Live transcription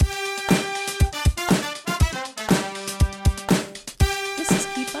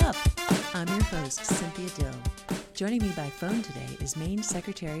Joining me by phone today is Maine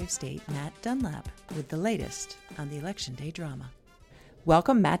Secretary of State Matt Dunlap with the latest on the Election Day drama.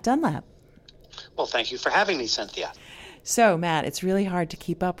 Welcome, Matt Dunlap. Well, thank you for having me, Cynthia. So, Matt, it's really hard to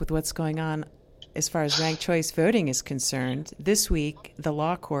keep up with what's going on as far as ranked choice voting is concerned. This week, the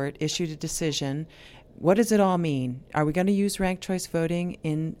law court issued a decision. What does it all mean? Are we going to use ranked choice voting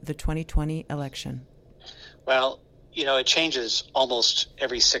in the 2020 election? Well, it changes almost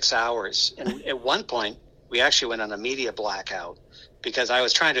every 6 hours. And at one point, we actually went on a media blackout because I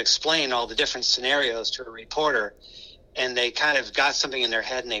was trying to explain all the different scenarios to a reporter, and they kind of got something in their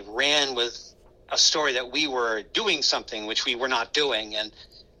head and they ran with a story that we were doing something which we were not doing. And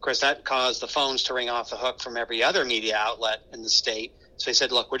of course, that caused the phones to ring off the hook from every other media outlet in the state. So they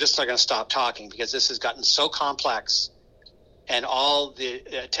said, look, we're just not going to stop talking because this has gotten so complex and all the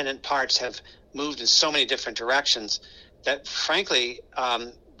attendant parts have moved in so many different directions that, frankly,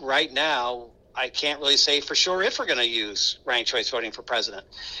 right now, I can't really say for sure if we're going to use ranked choice voting for president.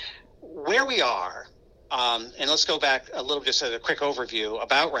 Where we are, and let's go back a little, just as a quick overview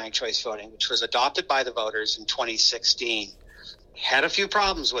about ranked choice voting, which was adopted by the voters in 2016. Had a few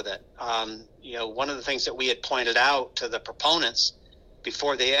problems with it. One of the things that we had pointed out to the proponents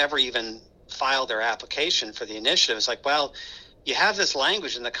before they ever even filed their application for the initiative is like, well, you have this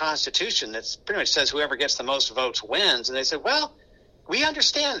language in the Constitution that pretty much says whoever gets the most votes wins. And they said, well, we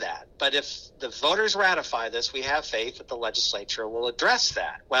understand that, but if the voters ratify this, we have faith that the legislature will address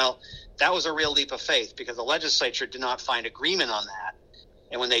that. Well, that was a real leap of faith because the legislature did not find agreement on that.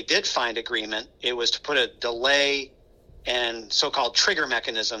 And when they did find agreement, it was to put a delay and so-called trigger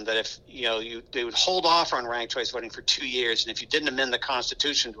mechanism that if, they would hold off on ranked choice voting for 2 years. And if you didn't amend the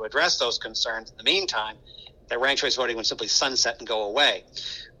Constitution to address those concerns in the meantime, that ranked choice voting would simply sunset and go away.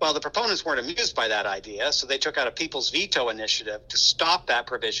 Well, the proponents weren't amused by that idea, so they took out a people's veto initiative to stop that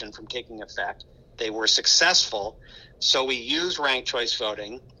provision from taking effect. They were successful, so we used ranked choice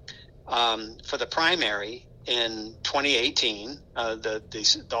voting for the primary in 2018, all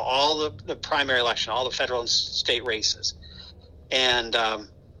the primary election, all the federal and state races. And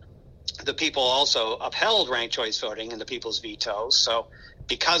the people also upheld ranked choice voting in the people's veto. So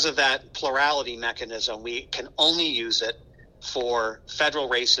because of that plurality mechanism, we can only use it for federal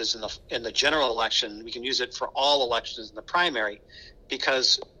races in the general election. We can use it for all elections in the primary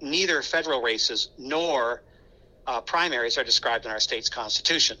because neither federal races nor primaries are described in our state's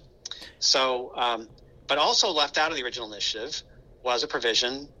constitution. So, but also left out of the original initiative was a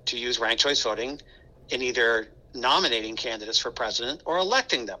provision to use ranked choice voting in either nominating candidates for president or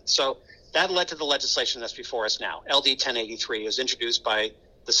electing them. So that led to the legislation that's before us now. LD 1083 was introduced by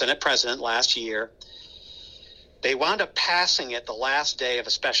the Senate president last year. They wound up passing it the last day of a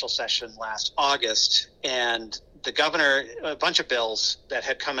special session last August, and the governor, a bunch of bills that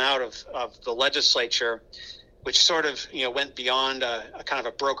had come out of the legislature, which sort of went beyond a kind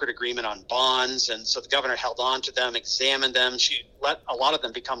of a brokered agreement on bonds, and so the governor held on to them, examined them. She let a lot of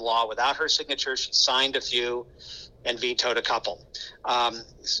them become law without her signature. She signed a few and vetoed a couple.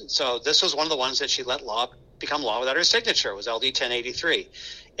 So this was one of the ones that she let become law without her signature, was LD 1083.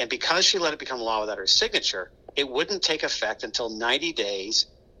 And because she let it become law without her signature, it wouldn't take effect until 90 days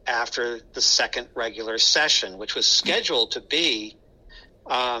after the second regular session, which was scheduled to be,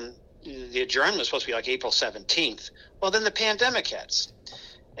 the adjournment was supposed to be like April 17th. Well, then the pandemic hits.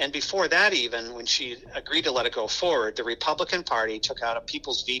 And before that even, when she agreed to let it go forward, the Republican Party took out a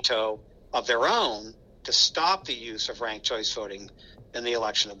people's veto of their own to stop the use of ranked choice voting in the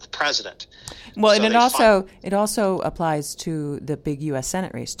election of the president. Well, so and it also applies to the big U.S.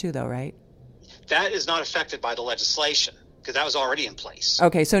 Senate race too, though, right? That is not affected by the legislation because that was already in place.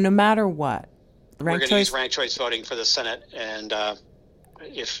 Okay, so no matter what, we're going to use ranked choice voting for the Senate, and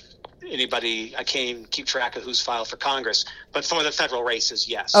if anybody, I can't even keep track of who's filed for Congress, but for the federal races,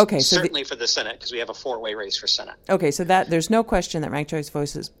 yes. Okay, so certainly for the Senate because we have a 4-way race for Senate. Okay, so that there's no question that ranked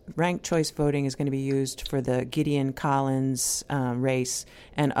choice voting is going to be used for the Gideon Collins race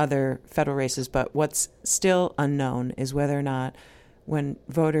and other federal races. But what's still unknown is whether or not, when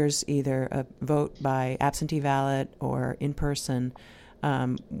voters either vote by absentee ballot or in person,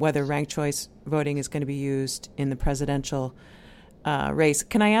 whether ranked choice voting is going to be used in the presidential race.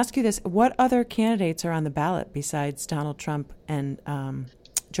 Can I ask you this? What other candidates are on the ballot besides Donald Trump and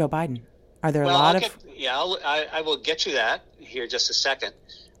Joe Biden? Are there a lot of... I will get you that here just a second.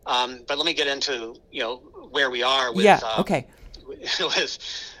 But let me get into, where we are with,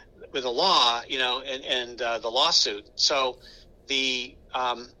 with the law, and the lawsuit. So the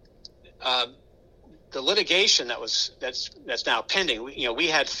litigation that's now pending, we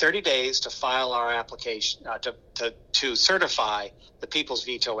had 30 days to file our application to certify the people's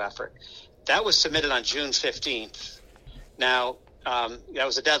veto effort. That was submitted on June 15th. Now, that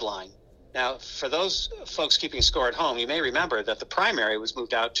was a deadline. Now, for those folks keeping score at home, you may remember that the primary was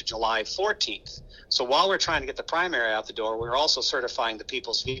moved out to July 14th. So while we're trying to get the primary out the door, we're also certifying the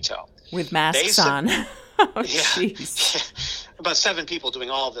people's veto. With masks on. Oh, yeah. About 7 people doing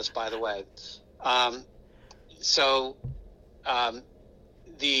all of this, by the way.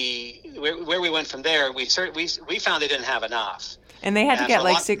 Where we went from there, we found they didn't have enough. And they had to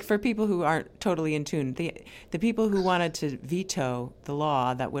get for people who aren't totally in tune, the people who wanted to veto the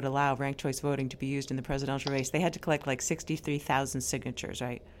law that would allow ranked choice voting to be used in the presidential race, they had to collect like 63,000 signatures,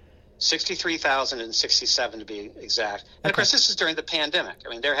 right? 63,067 to be exact. And of course, this is during the pandemic. I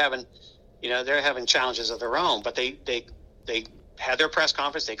mean, they're having challenges of their own, but they had their press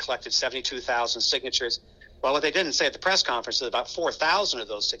conference. They collected 72,000 signatures. Well, what they didn't say at the press conference is about 4,000 of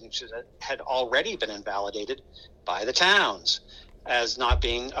those signatures had already been invalidated by the towns as not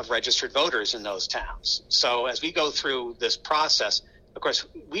being of registered voters in those towns. So as we go through this process, of course,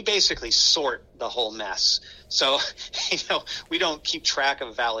 we basically sort the whole mess. So, we don't keep track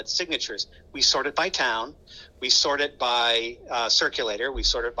of valid signatures. We sort it by town. We sort it by circulator. We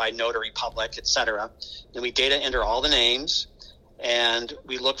sort it by notary public, et cetera. Then we data enter all the names, and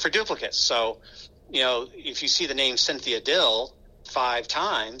we look for duplicates. So, if you see the name Cynthia Dill 5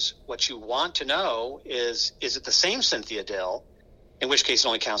 times, what you want to know is it the same Cynthia Dill, in which case it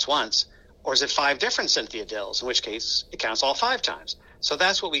only counts once, or is it 5 different Cynthia Dills, in which case it counts all 5 times? So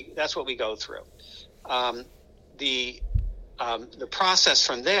that's what we go through. The process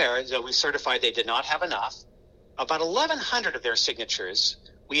from there is that we certified they did not have enough. About 1,100 of their signatures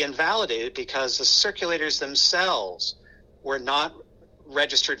we invalidated because the circulators themselves were not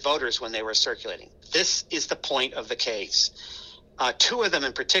registered voters when they were circulating. This is the point of the case. 2 of them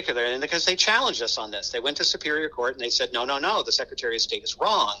in particular, and because they challenged us on this, they went to Superior Court and they said, no, the Secretary of State is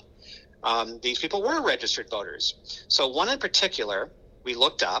wrong. These people were registered voters. So one in particular, we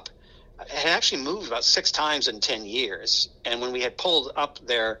looked up, had actually moved about 6 times in 10 years. And when we had pulled up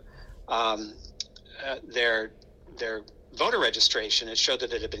their voter registration, it showed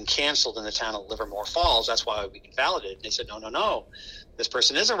that it had been canceled in the town of Livermore Falls. That's why we invalidated. And they said, no, this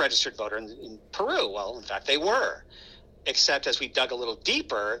person is a registered voter in Peru. Well, in fact, they were. Except as we dug a little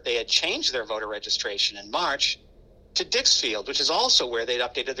deeper, they had changed their voter registration in March to Dixfield, which is also where they'd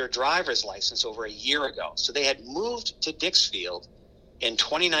updated their driver's license over a year ago. So they had moved to Dixfield in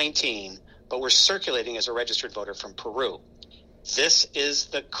 2019, but were circulating as a registered voter from Peru. This is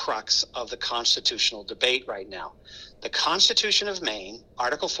the crux of the constitutional debate right now. The Constitution of Maine,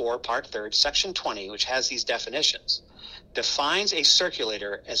 Article 4, Part 3, Section 20, which has these definitions, defines a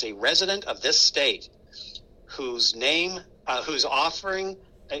circulator as a resident of this state whose offering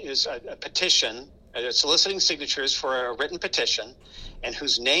is a petition, soliciting signatures for a written petition, and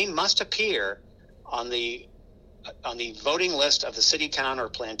whose name must appear on the voting list of the city, town, or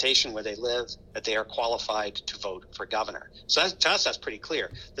plantation where they live, that they are qualified to vote for governor. So to us, that's pretty clear.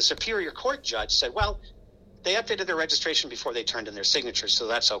 The Superior Court judge said, well, they updated their registration before they turned in their signatures, so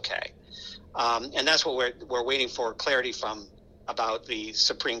that's okay. And that's what we're waiting for clarity from about the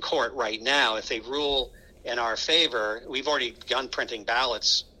Supreme Court right now. If they rule in our favor, we've already begun printing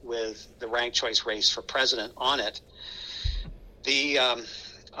ballots with the ranked choice race for president on it. The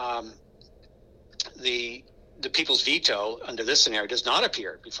people's veto under this scenario does not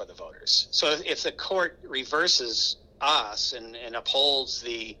appear before the voters. So if the court reverses us and upholds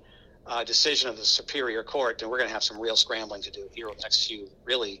the decision of the Superior Court, then we're going to have some real scrambling to do here over the next few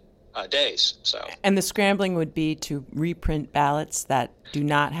days. So, and the scrambling would be to reprint ballots that do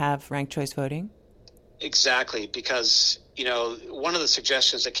not have ranked choice voting? Exactly, because one of the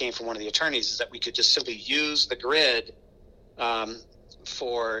suggestions that came from one of the attorneys is that we could just simply use the grid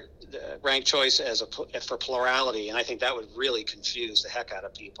for the ranked choice for plurality, and I think that would really confuse the heck out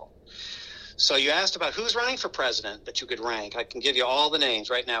of people. So you asked about who's running for president that you could rank. I can give you all the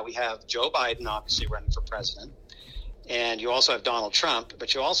names. Right now we have Joe Biden obviously running for president, and you also have Donald Trump,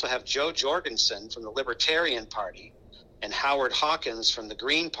 but you also have Joe Jorgensen from the Libertarian Party and Howard Hawkins from the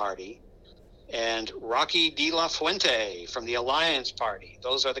Green Party, and Rocky De La Fuente from the Alliance Party.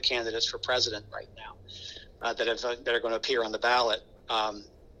 Those are the candidates for president right now that are going to appear on the ballot.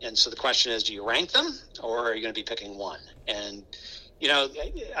 And so the question is, do you rank them, or are you going to be picking one? And,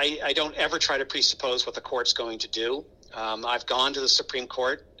 I don't ever try to presuppose what the court's going to do. I've gone to the Supreme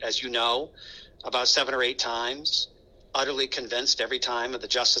Court, as you know, about 7 or 8 times, utterly convinced every time of the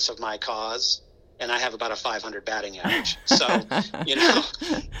justice of my cause. And I have about a 500 batting average. So,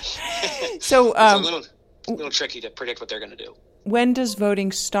 so it's a little tricky to predict what they're going to do. When does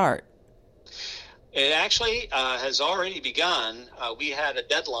voting start? It actually has already begun. We had a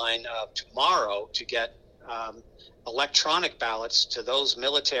deadline of tomorrow to get electronic ballots to those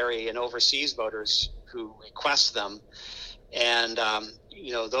military and overseas voters who request them. And,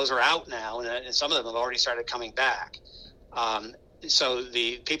 those are out now, and some of them have already started coming back. So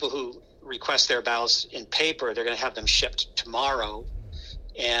the people who request their ballots in paper, they're going to have them shipped tomorrow.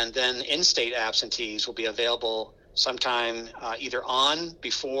 And then in-state absentees will be available sometime either on,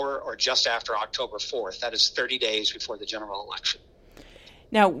 before, or just after October 4th. That is 30 days before the general election.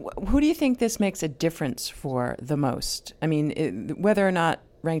 Now, who do you think this makes a difference for the most? I mean, whether or not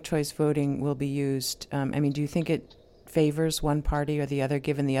ranked choice voting will be used, do you think it favors one party or the other,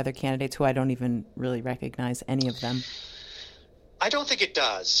 given the other candidates who I don't even really recognize any of them? I don't think it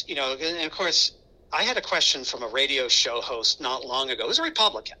does. And of course, I had a question from a radio show host not long ago. It was a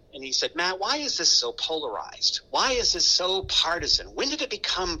Republican. And he said, Matt, why is this so polarized? Why is this so partisan? When did it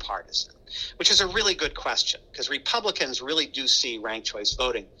become partisan? Which is a really good question, because Republicans really do see ranked choice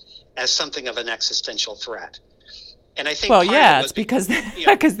voting as something of an existential threat. And I think it's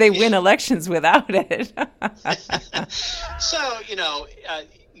because they win elections without it. So,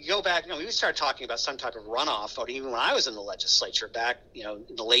 you go back, we started talking about some type of runoff voting even when I was in the legislature back, in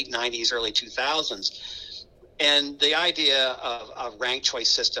the late 90s, early 2000s. And the idea of a ranked choice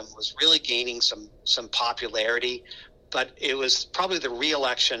system was really gaining some popularity, but it was probably the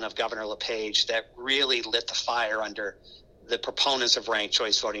re-election of Governor LePage that really lit the fire under the proponents of ranked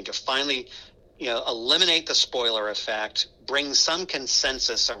choice voting to finally, eliminate the spoiler effect, bring some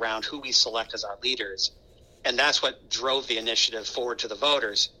consensus around who we select as our leaders. And that's what drove the initiative forward to the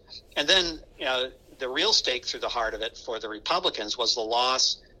voters. And then, the real stake through the heart of it for the Republicans was the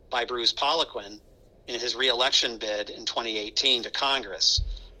loss by Bruce Poliquin in his re-election bid in 2018 to Congress.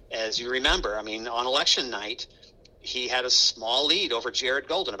 As you remember, on election night, he had a small lead over Jared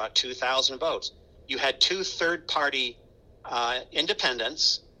Golden, about 2,000 votes. You had two third-party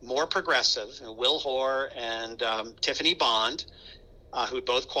independents, more progressive, Will Hoare and Tiffany Bond, who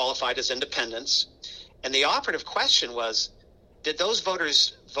both qualified as independents. And the operative question was, did those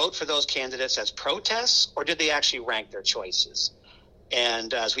voters vote for those candidates as protests, or did they actually rank their choices?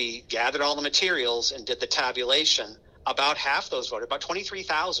 And as we gathered all the materials and did the tabulation, about half those voters, about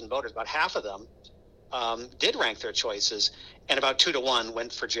 23,000 voters, about half of them did rank their choices, and about 2-1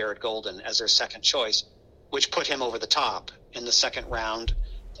 went for Jared Golden as their second choice, which put him over the top in the second round,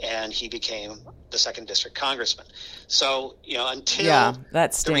 and he became the 2nd District Congressman. So, until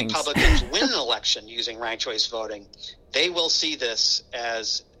the Republicans win an election using ranked choice voting, they will see this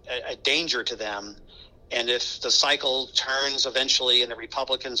as a danger to them. And if the cycle turns eventually and the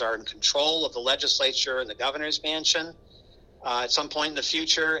Republicans are in control of the legislature and the governor's mansion at some point in the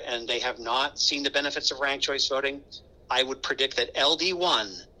future, and they have not seen the benefits of ranked choice voting, I would predict that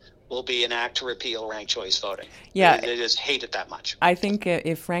LD1 will be an act to repeal ranked choice voting. Yeah. They just hate it that much. I think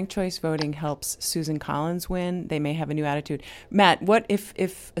if ranked choice voting helps Susan Collins win, they may have a new attitude. Matt, what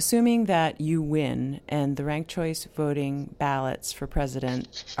if assuming that you win and the ranked choice voting ballots for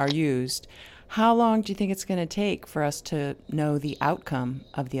president are used, how long do you think it's going to take for us to know the outcome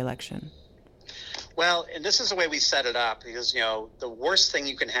of the election? Well, and this is the way we set it up, because, the worst thing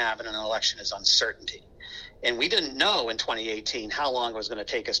you can have in an election is uncertainty. And we didn't know in 2018 how long it was going to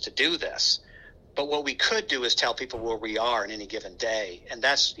take us to do this. But what we could do is tell people where we are in any given day. And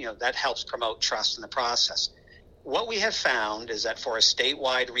that's, that helps promote trust in the process. What we have found is that for a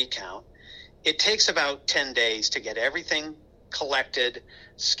statewide recount, it takes about 10 days to get everything collected,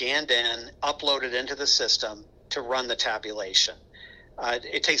 scanned in, uploaded into the system to run the tabulation.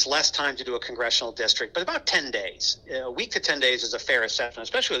 It takes less time to do a congressional district, but about 10 days. A week to 10 days is a fair assessment,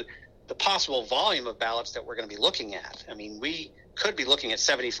 especially with the possible volume of ballots that we're going to be looking at. We could be looking at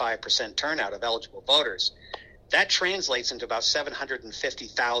 75% turnout of eligible voters. That translates into about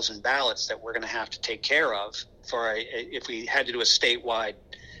 750,000 ballots that we're going to have to take care of if we had to do a statewide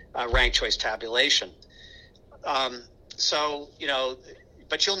ranked choice tabulation. But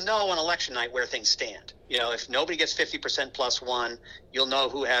you'll know on election night where things stand. If nobody gets 50% plus one, you'll know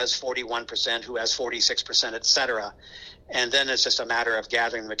who has 41%, who has 46%, et cetera. And then it's just a matter of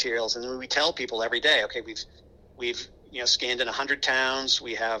gathering the materials. And we tell people every day, okay, we've scanned in 100 towns.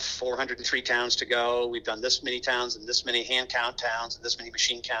 We have 403 towns to go. We've done this many towns and this many hand count towns and this many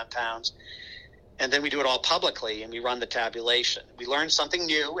machine count towns. And then we do it all publicly and we run the tabulation. We learn something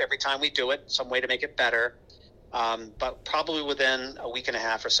new every time we do it, some way to make it better. But probably within a week and a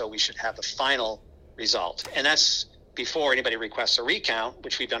half or so, we should have the final result. And that's before anybody requests a recount,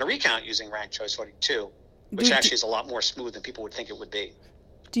 which we've done a recount using ranked choice voting too, which actually is a lot more smooth than people would think it would be.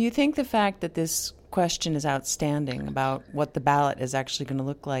 Do you think the fact that this question is outstanding about what the ballot is actually going to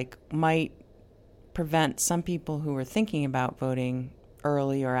look like might prevent some people who are thinking about voting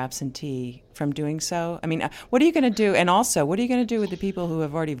early or absentee from doing so? I mean, what are you going to do? And also, what are you going to do with the people who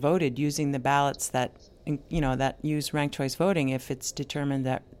have already voted using the ballots that, that use ranked choice voting if it's determined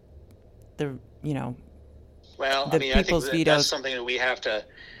that well, I think that's something that we have to,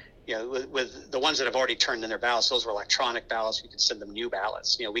 with the ones that have already turned in their ballots, those were electronic ballots. We can send them new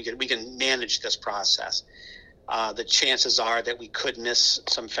ballots. We can manage this process. The chances are that we could miss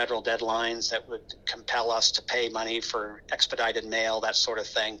some federal deadlines that would compel us to pay money for expedited mail, that sort of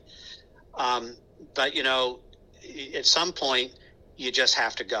thing. But, at some point, you just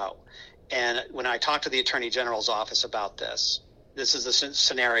have to go. And when I talked to the Attorney General's office about this is the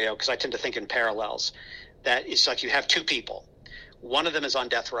scenario, because I tend to think in parallels, that it's like you have two people. One of them is on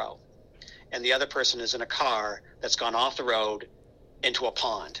death row, and the other person is in a car that's gone off the road into a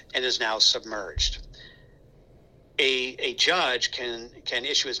pond and is now submerged. A judge can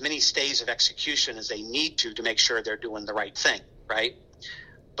issue as many stays of execution as they need to make sure they're doing the right thing, right?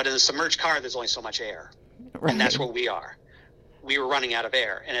 But in the submerged car, there's only so much air, right. And that's where we are. We were running out of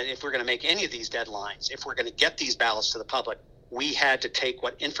air, and if we're going to make any of these deadlines, if we're going to get these ballots to the public, we had to take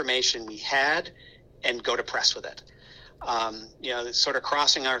what information we had and go to press with it. Sort of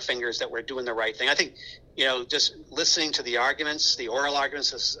crossing our fingers that we're doing the right thing. I think, just listening to the arguments, the oral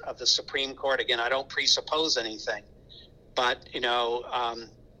arguments of the Supreme Court, again, I don't presuppose anything, but,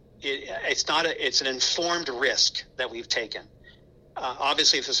 it's an informed risk that we've taken.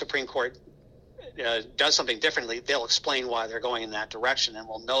 Obviously, if the Supreme Court does something differently, they'll explain why they're going in that direction, and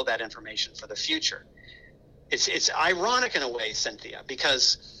we'll know that information for the future. It's ironic in a way, Cynthia,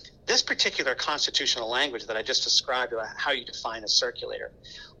 because this particular constitutional language that I just described about how you define a circulator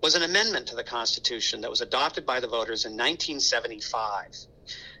was an amendment to the Constitution that was adopted by the voters in 1975.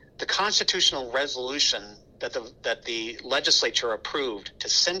 The constitutional resolution that the legislature approved to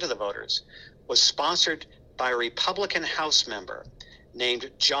send to the voters was sponsored by a Republican House member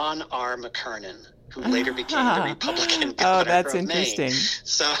named John R. McKernan, who later became the Republican governor that's of interesting. Maine.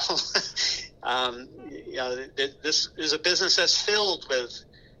 So, this is a business that's filled with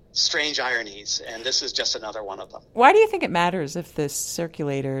strange ironies, and this is just another one of them. Why do you think it matters if this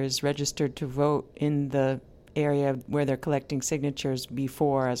circulator is registered to vote in the area where they're collecting signatures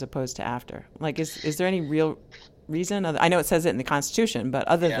before as opposed to after? Like, is there any real reason? I know it says it in the Constitution, but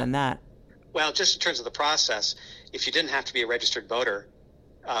other than that? Well, just in terms of the process, if you didn't have to be a registered voter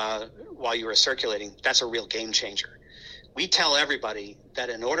while you were circulating, that's a real game changer. We tell everybody that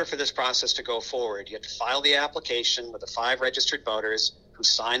in order for this process to go forward, you have to file the application with the 5 registered voters who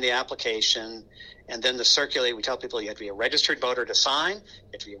sign the application, and then we tell people you have to be a registered voter to sign,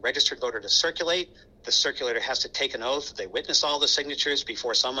 you have to be a registered voter to circulate. The circulator has to take an oath that they witness all the signatures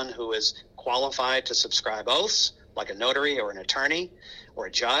before someone who is qualified to subscribe oaths, like a notary or an attorney or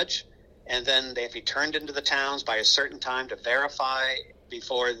a judge, and then they have to be turned into the towns by a certain time to verify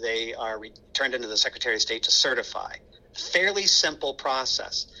before they are returned into the Secretary of State to certify. Fairly simple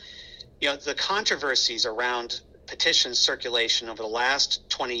process. The controversies around petition circulation over the last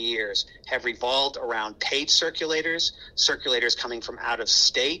 20 years have revolved around paid circulators coming from out of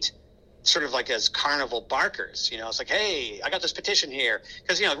state, sort of like as carnival barkers. It's like, hey, I got this petition here.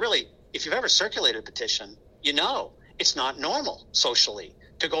 Because, really, if you've ever circulated a petition, it's not normal socially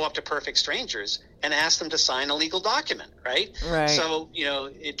to go up to perfect strangers and ask them to sign a legal document, right? Right. So,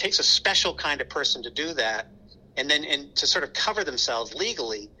 it takes a special kind of person to do that. And to sort of cover themselves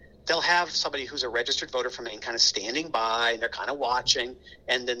legally, they'll have somebody who's a registered voter from Maine kind of standing by, and they're kind of watching,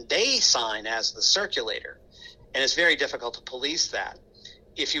 and then they sign as the circulator. And it's very difficult to police that.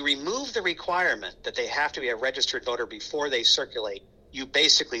 If you remove the requirement that they have to be a registered voter before they circulate, you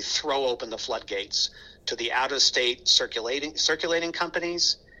basically throw open the floodgates to the out-of-state circulating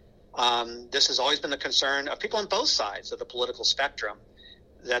companies. This has always been the concern of people on both sides of the political spectrum,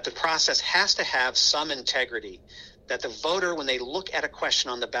 that the process has to have some integrity, that the voter, when they look at a question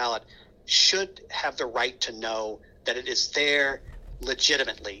on the ballot, should have the right to know that it is there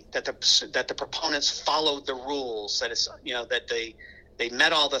legitimately, that the proponents followed the rules, that it's that they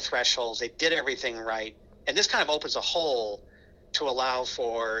met all the thresholds, they did everything right, and this kind of opens a hole to allow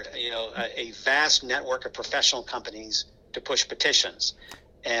for a vast network of professional companies to push petitions.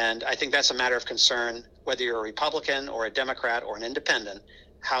 And I think that's a matter of concern, whether you're a Republican or a Democrat or an independent,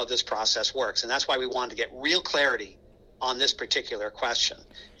 how this process works. And that's why we wanted to get real clarity on this particular question.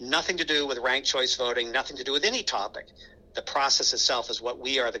 Nothing to do with ranked choice voting, nothing to do with any topic. The process itself is what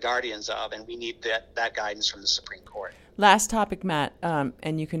we are the guardians of, and we need that guidance from the Supreme Court. Last topic, Matt,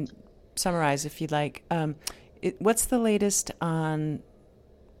 and you can summarize if you'd like. What's the latest on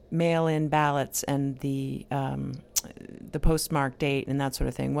mail-in ballots and the the postmark date and that sort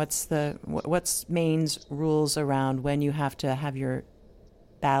of thing. What's Maine's rules around when you have to have your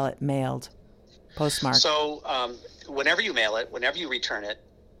ballot mailed, postmarked? So whenever you mail it, whenever you return it,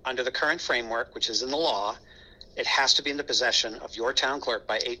 under the current framework, which is in the law, it has to be in the possession of your town clerk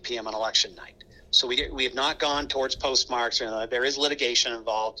by 8 p.m. on election night. So we have not gone towards postmarks. There is litigation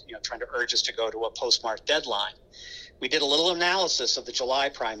involved, trying to urge us to go to a postmark deadline. We did a little analysis of the July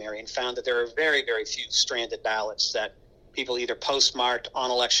primary and found that there are very, very few stranded ballots that people either postmarked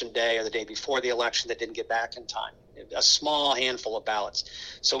on election day or the day before the election that didn't get back in time. A small handful of ballots.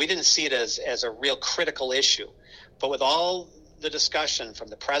 So we didn't see it as a real critical issue. But with all the discussion from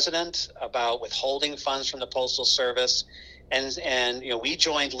the president about withholding funds from the Postal Service, and we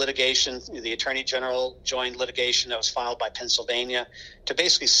joined litigation, the Attorney General joined litigation that was filed by Pennsylvania to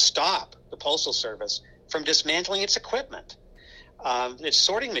basically stop the Postal Service from dismantling its equipment, its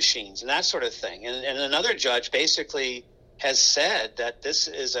sorting machines and that sort of thing. And another judge basically has said that this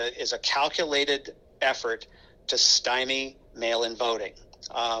is a calculated effort to stymie mail-in voting.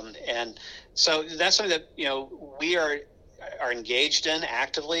 And so that's something that, we are engaged in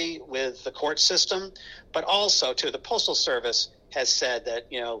actively with the court system, but also too, the Postal Service has said that,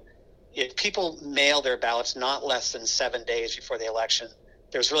 if people mail their ballots not less than 7 days before the election,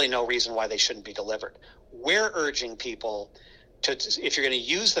 there's really no reason why they shouldn't be delivered. We're urging people to, if you're going to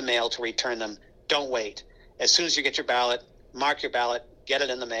use the mail to return them, don't wait. As soon as you get your ballot, mark your ballot, get it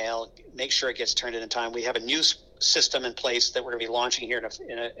in the mail, make sure it gets turned in time. We have a new system in place that we're going to be launching here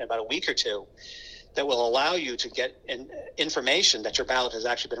in about a week or two that will allow you to get information that your ballot has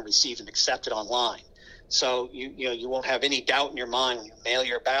actually been received and accepted online. So you won't have any doubt in your mind when you mail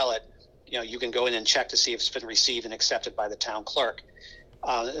your ballot. You can go in and check to see if it's been received and accepted by the town clerk.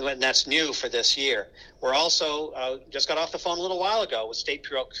 And that's new for this year. We're also just got off the phone a little while ago with State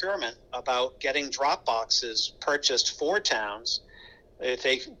Procurement about getting drop boxes purchased for towns. If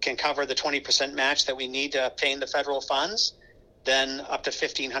they can cover the 20% match that we need to obtain the federal funds, then up to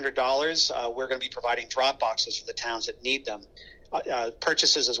 $1,500, we're going to be providing drop boxes for the towns that need them.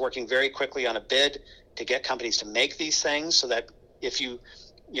 Purchases is working very quickly on a bid to get companies to make these things, so that if you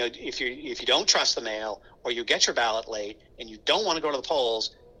don't trust the mail or you get your ballot late and you don't want to go to the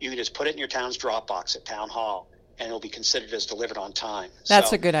polls, you can just put it in your town's drop box at town hall, and it'll be considered as delivered on time.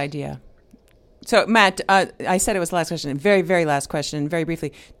 That's a good idea. So, Matt, I said it was the last question. Very, very last question, very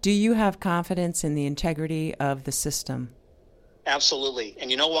briefly. Do you have confidence in the integrity of the system? Absolutely. And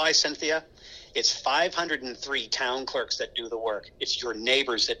you know why, Cynthia? It's 503 town clerks that do the work. It's your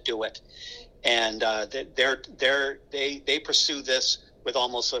neighbors that do it. And they pursue this with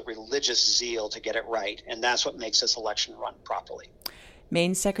almost a religious zeal to get it right. And that's what makes this election run properly.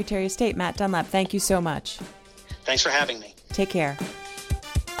 Maine Secretary of State Matt Dunlap, thank you so much. Thanks for having me. Take care.